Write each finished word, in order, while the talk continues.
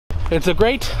It's a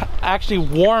great, actually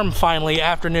warm finally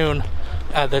afternoon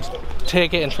at the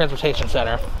Ticket and Transportation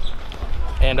Center.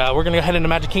 And we're gonna go head into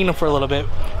Magic Kingdom for a little bit.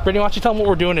 Brittany, why don't you tell them what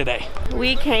we're doing today?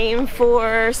 We came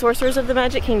for Sorcerers of the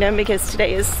Magic Kingdom because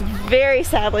today is very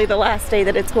sadly the last day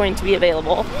that it's going to be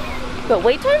available. But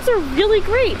wait times are really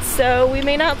great, so we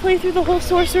may not play through the whole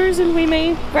Sorcerers and we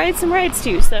may ride some rides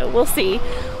too, so we'll see.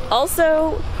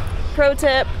 Also, pro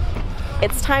tip,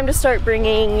 it's time to start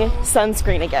bringing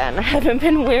sunscreen again. I haven't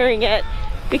been wearing it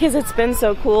because it's been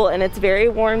so cool and it's very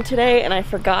warm today and I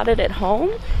forgot it at home.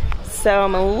 So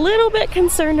I'm a little bit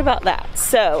concerned about that.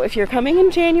 So if you're coming in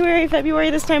January,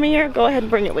 February, this time of year, go ahead and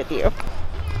bring it with you.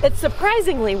 It's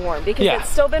surprisingly warm because it's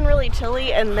still been really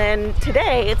chilly, and then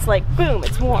today it's like, boom,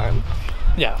 it's warm.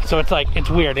 Yeah, so it's like, it's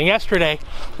weird. And yesterday,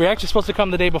 we were actually supposed to come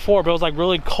the day before, but it was like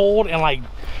really cold and like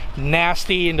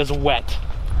nasty and just wet.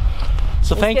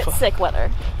 So thankfully, get sick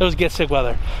weather. It was get sick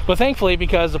weather. But thankfully,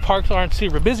 because the parks aren't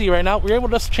super busy right now, we were able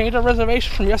to just change our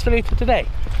reservation from yesterday to today.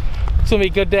 It's gonna be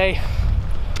a good day.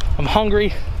 I'm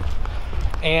hungry,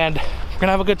 and we're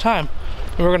gonna have a good time.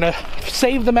 And we're gonna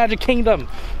save the Magic Kingdom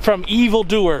from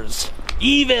evildoers.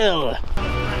 Evil!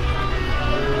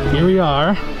 Here we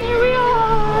are. Here we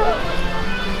are!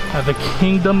 At the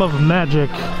Kingdom of Magic.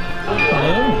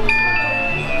 Hello.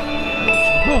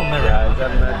 Oh, there we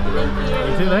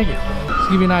go. Thank you. Just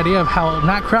to give you an idea of how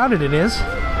not crowded it is.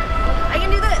 I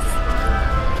can do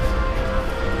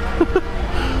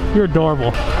this! You're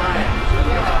adorable.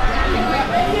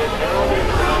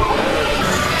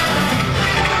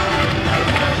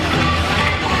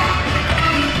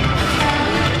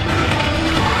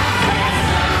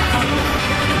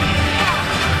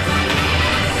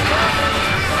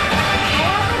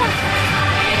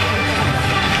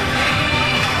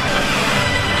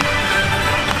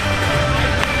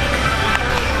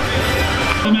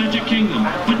 The Magic Kingdom,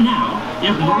 but now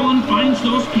if Merlin finds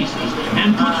those pieces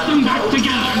and puts them back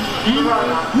together, then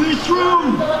we're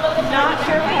through. Not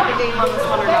sure if we have a game on this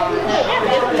one or not.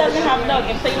 It doesn't have no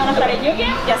game, so you want to start a new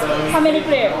game? Yes. How many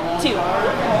players? 2.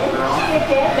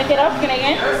 Pick it up, can I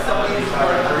get?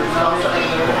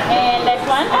 And next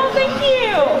one. Oh, thank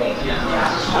you.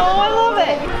 Oh, I love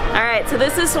it. All right, so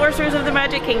this is Sorcerers of the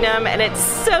Magic Kingdom, and it's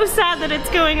so sad that it's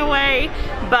going away,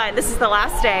 but this is the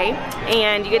last day,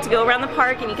 and you get to go around the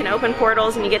park and you can open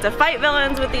portals and you get to fight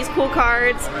villains with these cool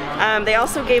cards. They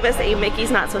also gave us a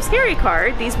Mickey's Not So Scary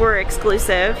card. These were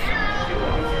exclusive.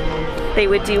 They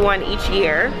would do one each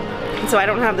year. And so I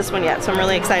don't have this one yet, so I'm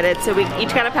really excited. So we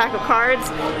each got a pack of cards,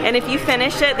 and if you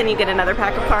finish it, then you get another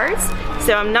pack of cards.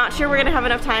 So I'm not sure we're gonna have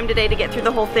enough time today to get through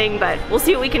the whole thing, but we'll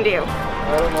see what we can do.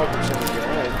 I don't know if it's gonna be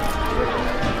right.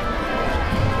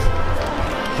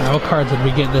 What cards did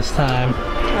we get this time?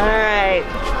 All right.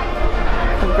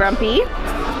 Grumpy,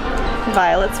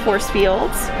 Violet's Force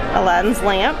Fields, Aladdin's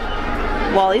Lamp,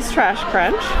 Wally's Trash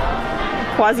Crunch,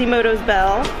 Quasimodo's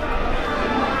Bell,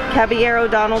 Caballero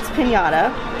Donald's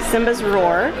Pinata, Simba's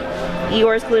Roar,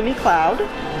 Eeyore's Gloomy Cloud,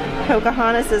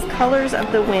 Pocahontas' Colors of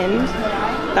the Wind,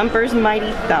 Thumper's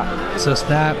Mighty Thump. So it's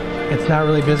not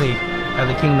really busy at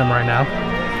the Kingdom right now.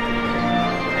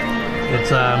 It's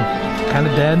kind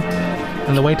of dead,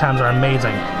 and the wait times are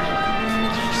amazing.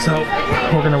 So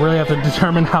we're gonna really have to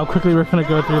determine how quickly we're gonna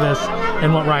go through this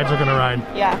and what rides we're gonna ride.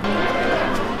 Yeah.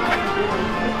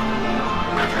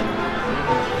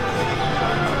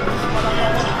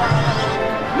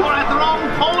 You're at the wrong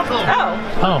portal.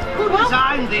 Oh. Who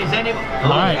designed these anyway? All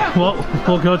right. Well,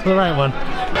 we'll go to the right one.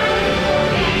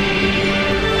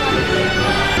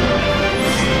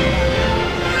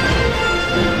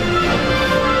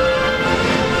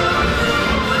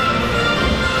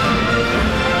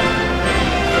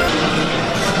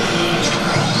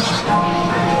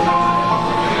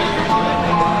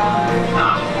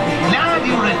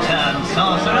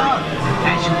 Sorcerer.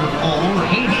 As you recall,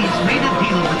 Hades made a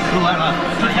deal with Cruella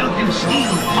to help him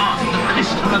steal part of the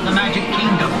crystal of the Magic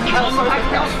Kingdom. All right,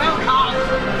 now spell cards.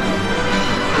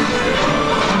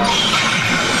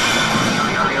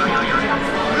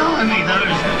 Blimey,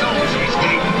 those dogs is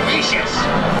getting vicious.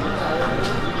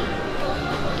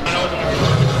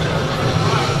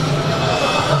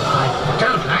 I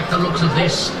don't like the looks of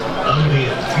this. Only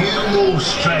a few more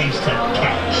strays to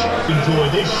catch. Enjoy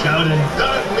this show and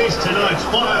don't miss tonight's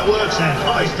fireworks and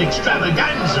heist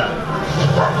extravaganza.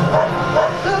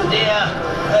 Oh dear.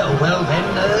 Oh well then,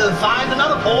 find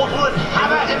another portal and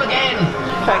have at him again.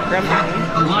 Try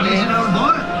Grumpy. What is it, old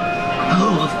boy?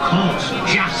 Oh, of course,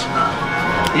 Jasper.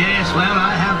 Yes, well,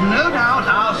 I have no doubt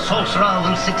our sorcerer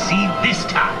will succeed this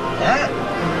time.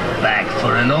 Back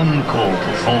for an encore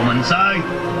performance, eh?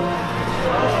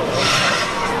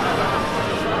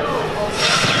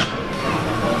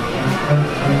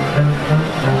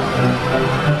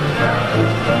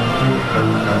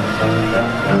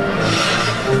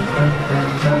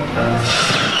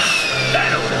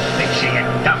 That'll fix you,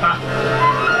 duffer.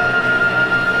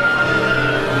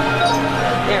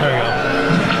 There we go.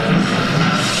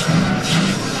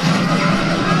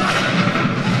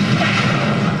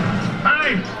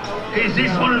 Hey, is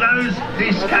this one of those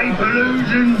escape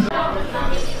illusions?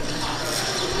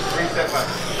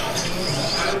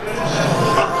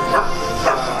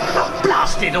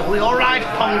 Blasted all right,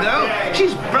 Pongo.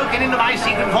 She's broken into my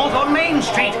secret vault on Main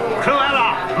Street.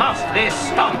 Cruella, must this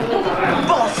stop?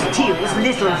 Boss Till's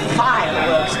little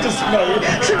fireworks display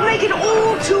should make it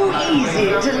all too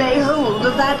easy to lay hold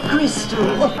of that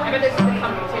crystal.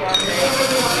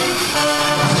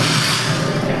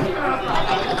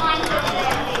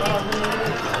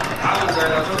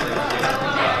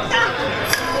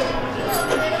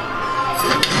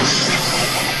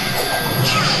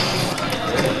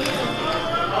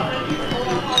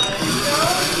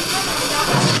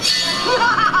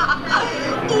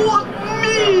 What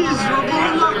miserable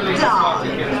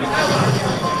lockdown!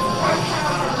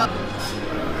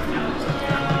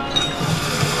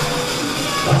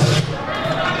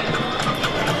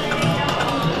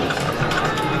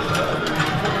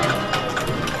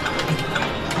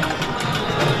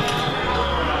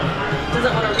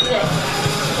 Doesn't want to read it.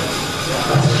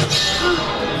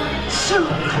 So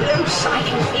close I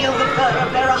can feel the fur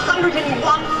of their 101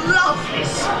 lovely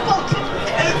spotted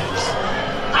coats.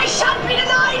 I shan't be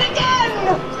denied again!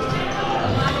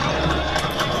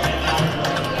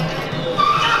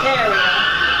 There we go.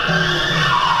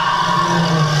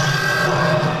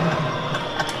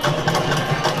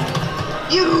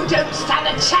 You don't stand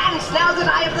a chance now that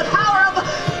I have the power of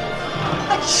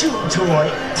a chew toy.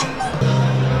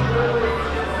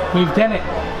 We've done it.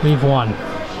 We've won.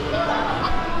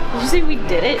 Did you say we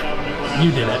did it?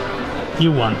 You did it.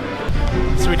 You won.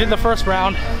 So we did the first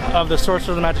round of the Sorcerers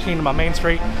of the Magic Kingdom on Main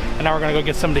Street, and now we're gonna go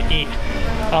get something to eat.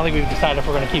 I don't think we've decided if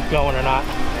we're gonna keep going or not.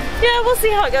 Yeah, we'll see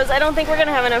how it goes. I don't think we're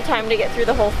gonna have enough time to get through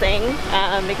the whole thing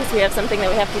because we have something that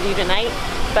we have to do tonight.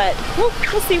 But we'll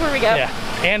see where we go. Yeah,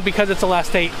 and because it's the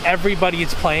last day, everybody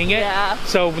is playing it. Yeah.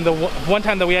 So the one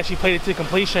time that we actually played it to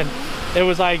completion, it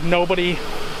was like nobody,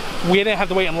 we didn't have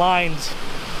to wait in lines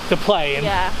to play. And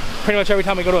yeah. Pretty much every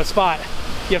time we go to a spot,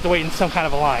 you have to wait in some kind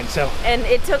of a line. So. And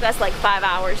it took us like 5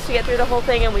 hours to get through the whole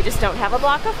thing, and we just don't have a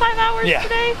block of 5 hours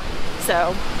today.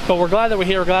 So. But we're glad that we're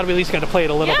here. We're glad we at least got to play it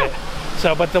a little Yeah. bit.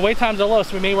 So, but the wait times are low,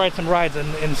 so we may ride some rides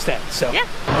instead. So. Yeah.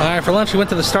 All right, for lunch we went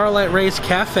to the Starlight Rays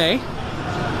Cafe,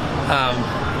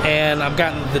 and I've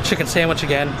gotten the chicken sandwich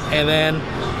again, and then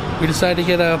we decided to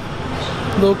get a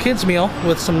little kids meal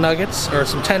with some nuggets, or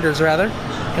some tenders rather,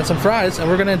 and some fries, and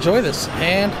we're gonna enjoy this.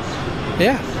 And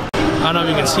yeah. I don't know if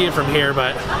you can see it from here,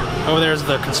 but over there's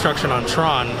the construction on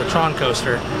Tron, the Tron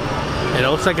coaster. And it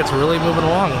looks like it's really moving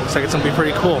along. It looks like it's gonna be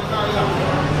pretty cool.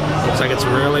 Looks like it's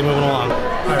really moving along.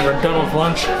 All right, we're done with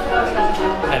lunch.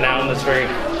 And now in this very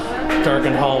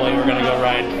darkened hallway, we're gonna go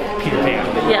ride Peter Pan.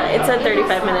 Yeah, it said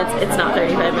 35 minutes. It's not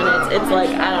 35 minutes. It's like,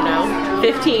 I don't know,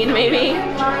 15 maybe.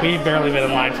 We've barely been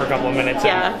in line for a couple of minutes.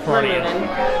 Yeah, and we're already in. moving.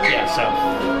 Yeah, so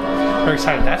we're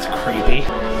excited. That's creepy.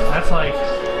 That's like,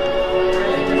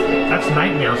 that's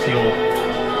nightmare fuel.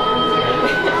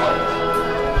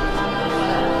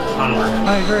 Onward.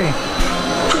 I agree.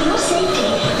 For your safety,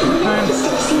 remember to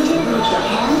stay seated with your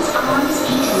hands, arms,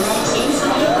 feet, and legs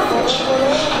inside your luggage.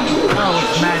 Oh,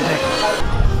 it's magic.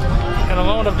 In a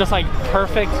moment of just like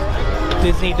perfect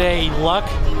Disney Day luck,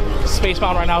 Space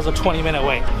Mountain right now is a 20-minute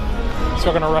wait. So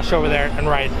we're gonna rush over there and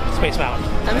ride Space Mountain.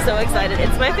 I'm so excited.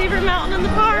 It's my favorite mountain in the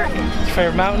park. It's your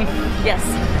favorite mountain? Yes.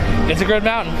 It's a good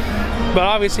mountain, but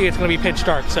obviously it's gonna be pitch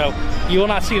dark, so you will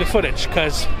not see the footage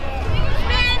because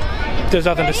there's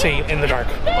nothing to see in the dark.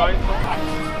 All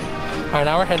right,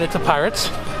 now we're headed to Pirates.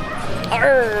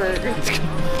 Arrgh.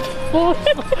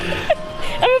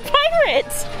 I'm a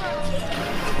pirate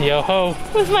Yo ho.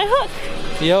 with my hook.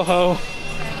 Yo ho.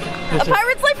 A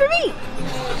pirate's life for me.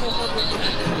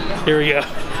 Here we go.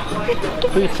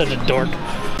 You're such a dork.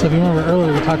 So if you remember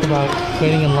earlier, we talked about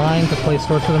waiting in line to play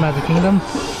Sorcerers of the Magic Kingdom.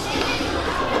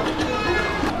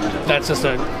 That's just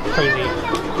a crazy,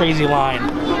 crazy line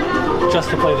just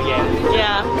to play the game.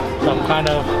 Yeah. So I'm kind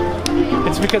of,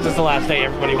 it's because it's the last day,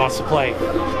 everybody wants to play,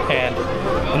 and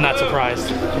I'm not surprised.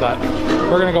 But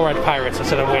we're gonna go ride Pirates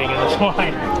instead of waiting in this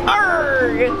line.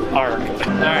 Arrgh. Arg.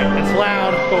 Alright, it's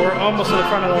loud, but we're almost to the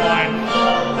front of the line.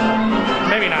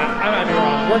 Maybe not, I might be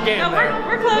wrong. We're getting No, there.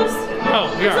 we're close. Oh,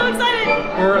 we I'm so are. excited.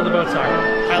 We're where the boats are.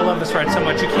 I love this ride so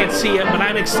much. You can't see it, but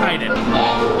I'm excited.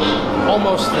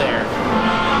 Almost there.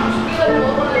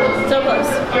 So close.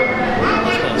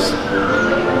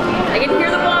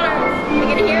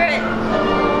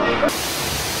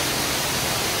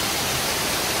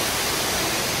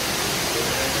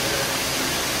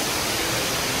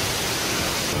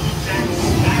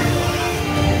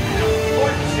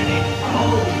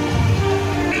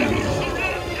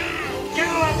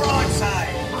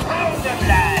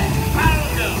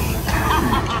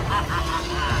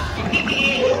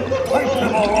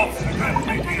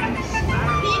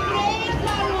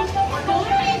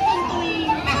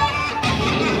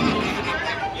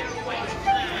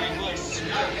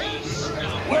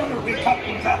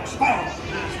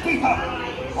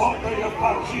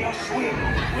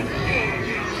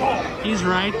 He's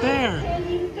right there.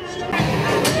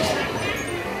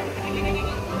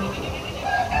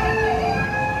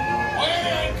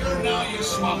 Now, you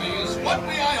swabbies, what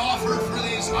may I offer for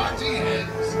these hearty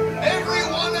heads?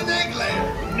 Everyone an egg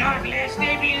layer. Not lest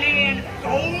they be laying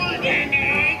golden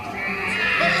eggs.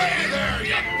 Hey there,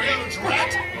 you bilge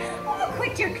rat. Oh,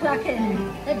 quit your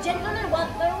clucking. The gentlemen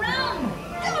want the rum.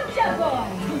 Don't you, boy?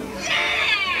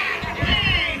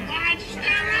 Hey, watch the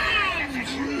rum!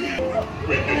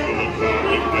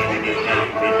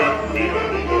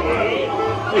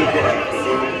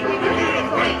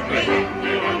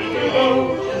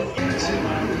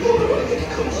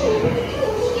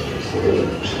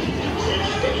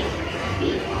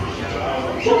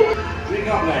 Drink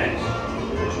up, lads.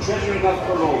 It's treasure enough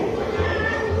for all.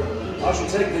 I shall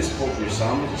take this paltry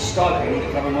sum as a stipend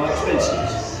to cover my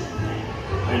expenses.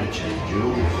 And a change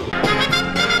yours.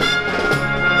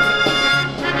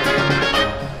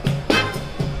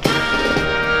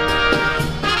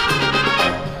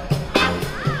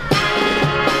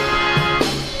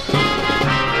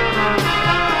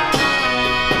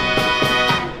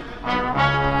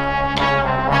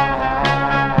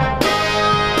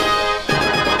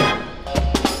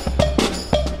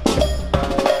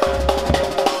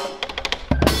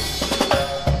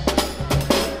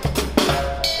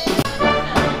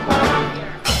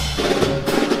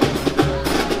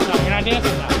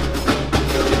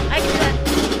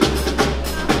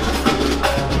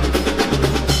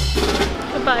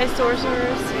 Goodbye,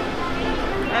 Sorcerers.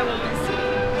 I will miss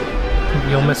you.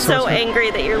 You'll miss So Sorcerers. angry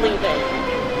that you're leaving.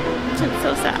 It's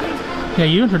so sad. Yeah,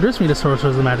 you introduced me to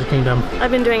Sorcerers of the Magic Kingdom.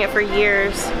 I've been doing it for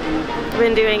years. I've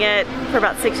been doing it for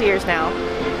about 6 years now.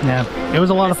 Yeah, it was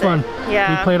a lot of fun.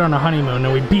 Yeah. We played on our honeymoon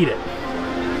and we beat it.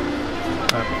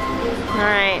 All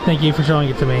right. Thank you for showing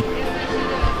it to me.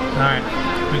 All right,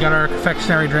 we got our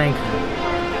confectionery drink.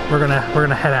 We're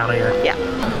gonna head out of here. Yeah.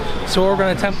 So what we're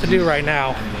gonna attempt to do right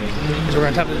now is we're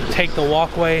gonna attempt to take the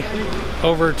walkway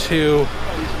over to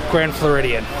Grand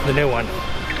Floridian, the new one.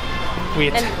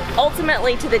 And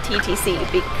ultimately to the TTC,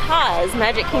 because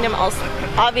Magic Kingdom also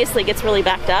obviously gets really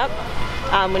backed up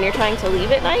when you're trying to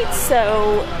leave at night.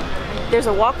 So there's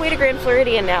a walkway to Grand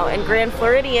Floridian now, and Grand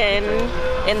Floridian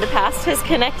in the past has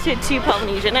connected to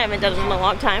Polynesian. I haven't done it in a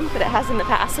long time, but it has in the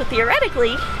past. So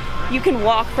theoretically, you can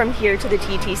walk from here to the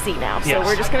TTC now. So Yes.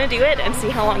 We're just gonna do it and see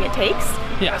how long it takes.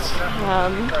 Yes.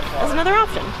 As another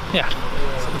option. Yeah.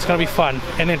 So it's gonna be fun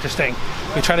and interesting.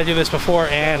 We tried to do this before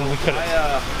and we couldn't.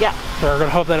 Yeah. So we're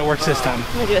gonna hope that it works this time.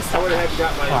 I'm gonna do a stop. Alright.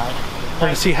 We're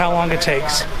gonna see how long it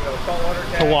takes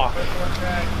to walk.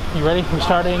 You ready? We're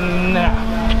starting now.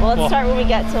 Well, let's start when we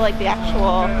get to like the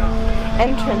actual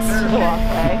entrance to the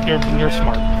walkway. You're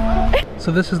smart.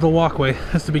 So this is the walkway.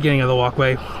 That's the beginning of the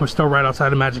walkway. We're still right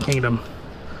outside of Magic Kingdom,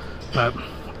 but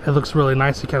it looks really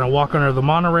nice. You kind of walk under the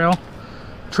monorail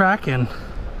track and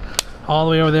all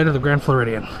the way over there to the Grand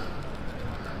Floridian.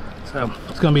 So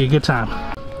it's gonna be a good time.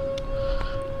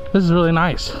 This is really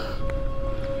nice.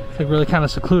 It's like really kind of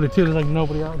secluded too. There's like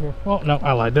nobody out here. Well, no,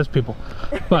 I lied. There's people,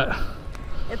 but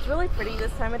it's really pretty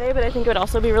this time of day. But I think it would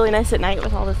also be really nice at night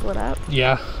with all this lit up.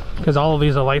 yeah, because all of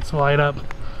these are lights light up.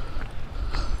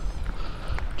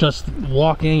 Just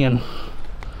walking and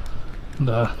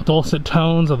the dulcet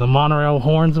tones of the monorail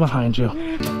horns behind you.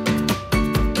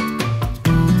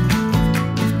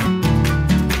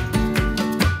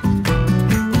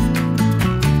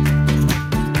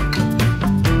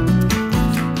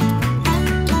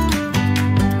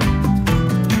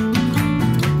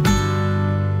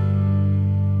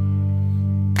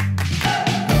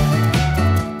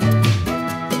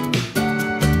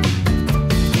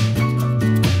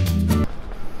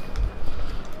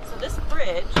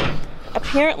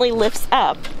 Apparently lifts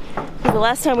up. The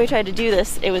last time we tried to do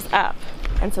this, it was up,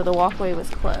 and so the walkway was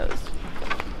closed.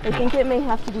 I think it may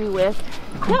have to do with,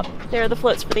 yep, there are the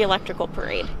floats for the electrical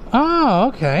parade. Oh,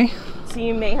 okay. So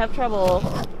you may have trouble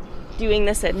doing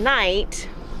this at night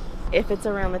if it's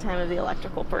around the time of the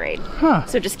electrical parade. Huh.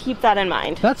 So just keep that in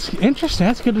mind. That's interesting.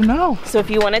 That's good to know. So if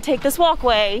you want to take this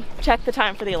walkway, check the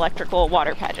time for the electrical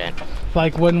water pageant.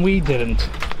 Like when we didn't.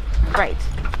 Right.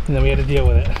 And then we had to deal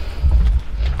with it.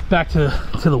 Back to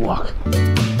the walk.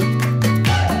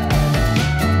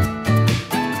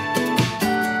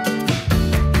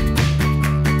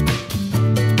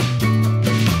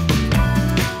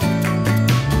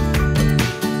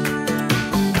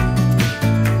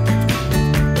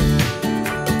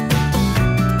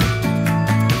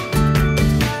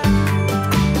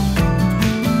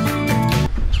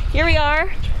 Here we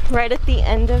are, right at the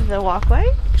end of the walkway.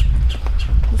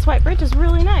 This white bridge is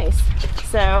really nice.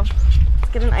 So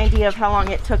let's get an idea of how long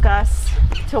it took us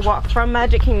to walk from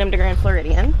Magic Kingdom to Grand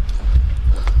Floridian.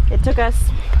 It took us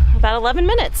about 11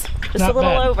 minutes, just Not a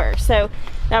little bad. over. So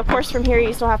now, of course, from here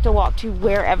you still have to walk to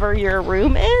wherever your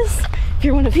room is. If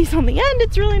you're one of these on the end,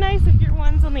 it's really nice. If you're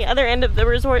one's on the other end of the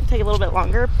resort, take a little bit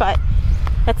longer, but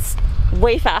that's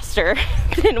way faster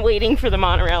than waiting for the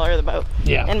monorail or the boat,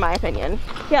 Yeah. in my opinion.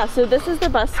 Yeah, so this is the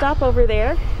bus stop over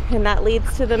there, and that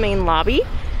leads to the main lobby.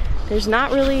 There's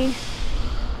not really,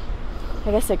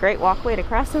 I guess, a great walkway to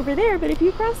cross over there, but if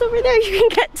you cross over there, you can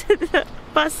get to the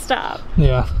bus stop.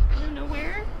 Yeah. I don't know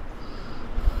where,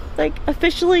 like,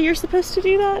 officially you're supposed to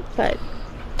do that, but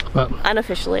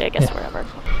unofficially, I guess, yeah. wherever.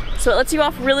 So it lets you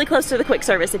off really close to the quick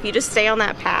service. If you just stay on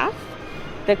that path,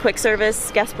 the quick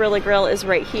service Gasparilla Grill is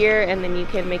right here, and then you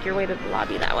can make your way to the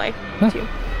lobby that way too.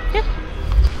 Yeah.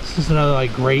 This is another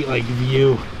like great like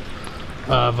view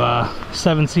of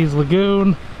Seven Seas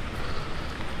Lagoon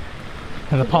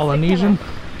and the Polynesian.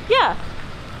 Yeah,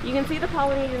 you can see the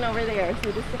Polynesian over there.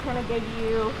 So just to kind of give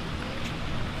you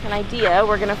an idea,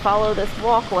 we're gonna follow this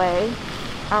walkway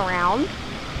around,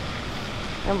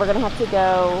 and we're gonna have to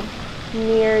go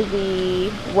near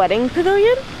the wedding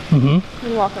pavilion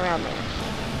and walk around there.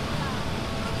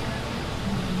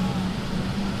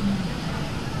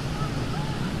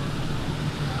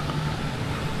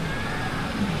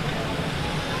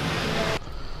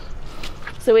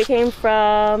 So we came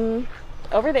from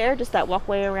over there, just that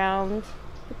walkway around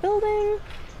the building,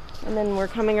 and then we're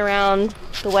coming around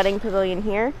the wedding pavilion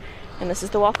here, and this is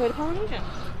the walkway to Polynesian.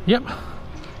 Yep.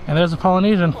 And there's the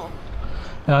Polynesian. Cool.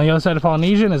 And on the other side of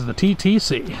Polynesian is the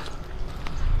TTC.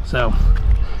 So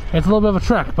it's a little bit of a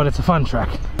trek, but it's a fun trek.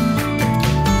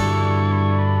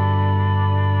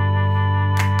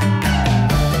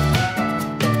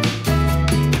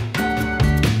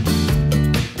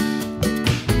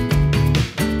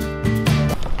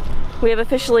 We have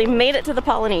officially made it to the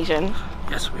Polynesian.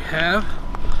 Yes, we have.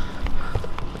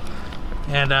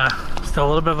 And still a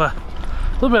little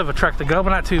bit of a trek to go,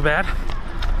 but not too bad.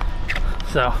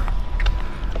 So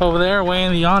over there, way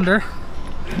in yonder,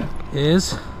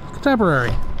 is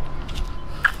Contemporary.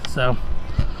 So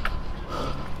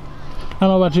I don't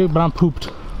know about you, but I'm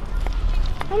pooped.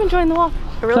 I'm enjoying the walk.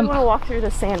 I really want to walk through the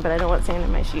sand, but I don't want sand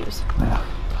in my shoes. Yeah.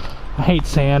 I hate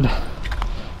sand.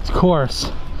 It's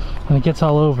coarse and it gets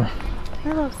all over.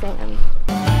 I love sand.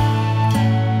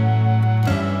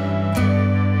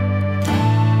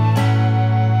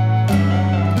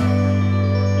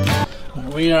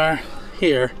 We are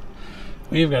here.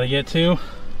 We've got to get to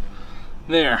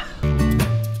there.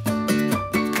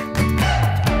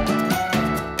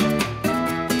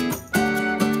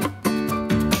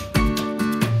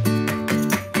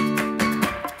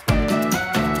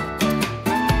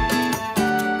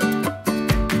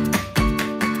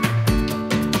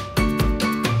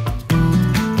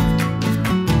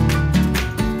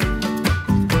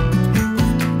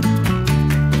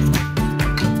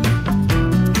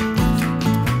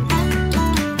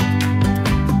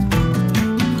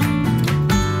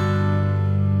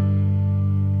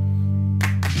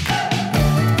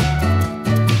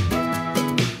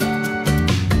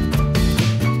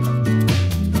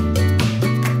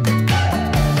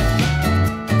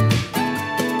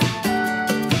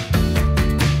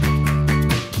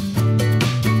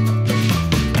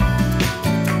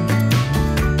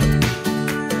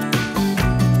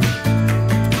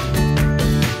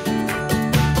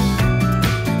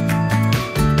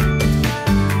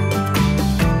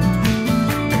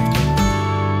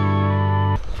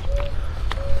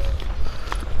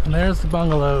 And there's the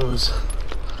bungalows.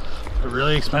 The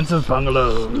really expensive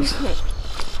bungalows.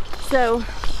 So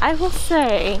I will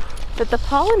say that the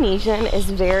Polynesian is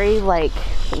very like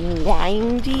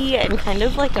windy and kind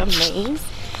of like a maze.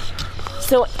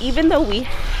 So even though we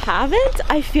haven't,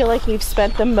 I feel like we've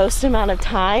spent the most amount of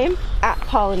time at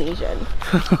Polynesian.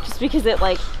 Just because it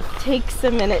like takes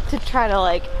a minute to try to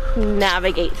like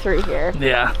navigate through here.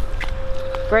 Yeah.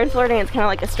 Grand Floridian is kind of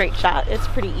like a straight shot. It's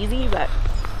pretty easy, but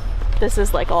this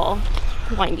is like all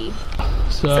windy.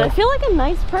 So I feel like a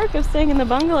nice perk of staying in the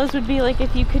bungalows would be like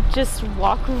if you could just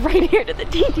walk right here to the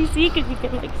TTC because you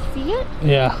can like see it.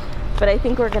 Yeah. But I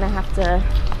think we're gonna have to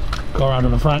go around to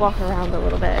the front. Walk around a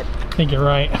little bit. I think you're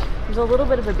right. There's a little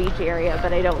bit of a beach area,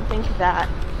 but I don't think that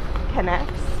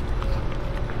connects.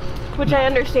 Which I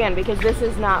understand because this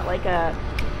is not like a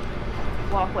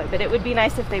walkway, but it would be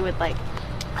nice if they would like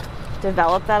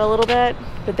develop that a little bit,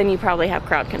 but then you probably have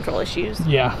crowd control issues.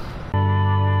 Yeah.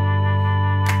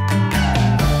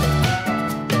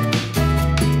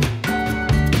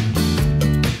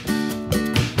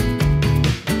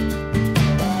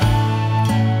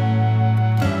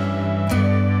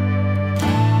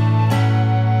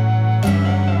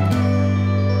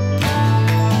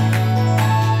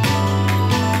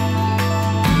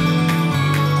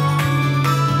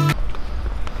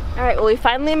 right, well, we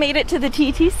finally made it to the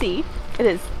TTC. It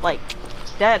is like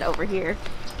dead over here.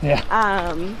 Yeah.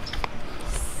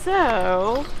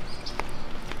 So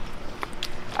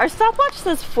our stopwatch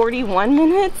says 41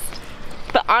 minutes,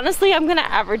 but honestly I'm gonna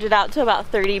average it out to about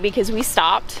 30 because we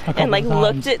stopped and like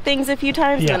looked at things a few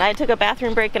times, and then I took a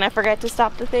bathroom break and I forgot to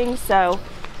stop the thing. So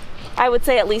I would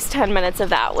say at least 10 minutes of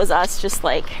that was us just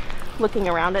like looking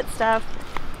around at stuff.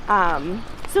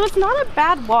 So it's not a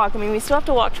bad walk. I mean, we still have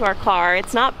to walk to our car.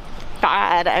 It's not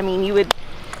bad. I mean, you would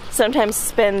sometimes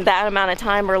spend that amount of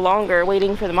time or longer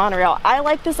waiting for the monorail. I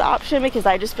like this option because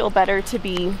I just feel better to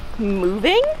be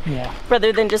moving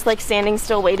rather than just like standing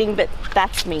still waiting, but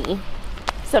that's me.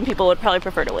 Some people would probably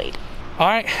prefer to wait. All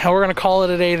right, we're gonna call it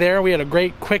a day there. We had a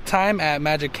great quick time at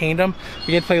Magic Kingdom.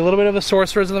 We get to play a little bit of the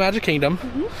Sorcerers of the Magic Kingdom,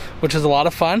 which is a lot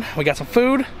of fun. We got some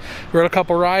food, we rode a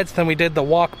couple rides, then we did the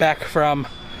walk back from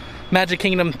Magic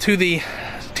Kingdom to the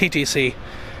TTC.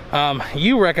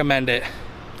 You recommend it?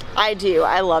 I do.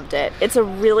 I loved it. It's a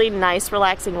really nice,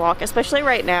 relaxing walk, especially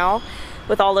right now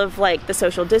with all of like the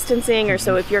social distancing, or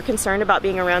so if you're concerned about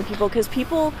being around people, because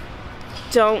people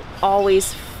don't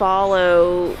always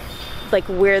follow like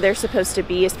where they're supposed to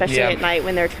be, especially at night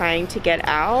when they're trying to get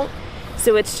out.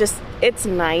 So it's just, it's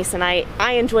nice, and I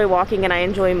enjoy walking and I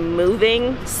enjoy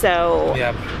moving, so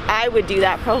I would do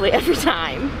that probably every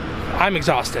time. I'm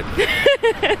exhausted,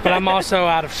 but I'm also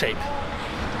out of shape.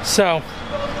 So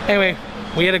anyway,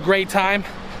 we had a great time.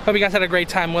 Hope you guys had a great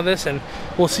time with us, and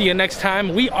we'll see you next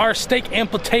time. We are Steak and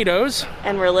Potatoes.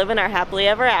 And we're living our happily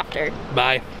ever after.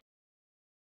 Bye.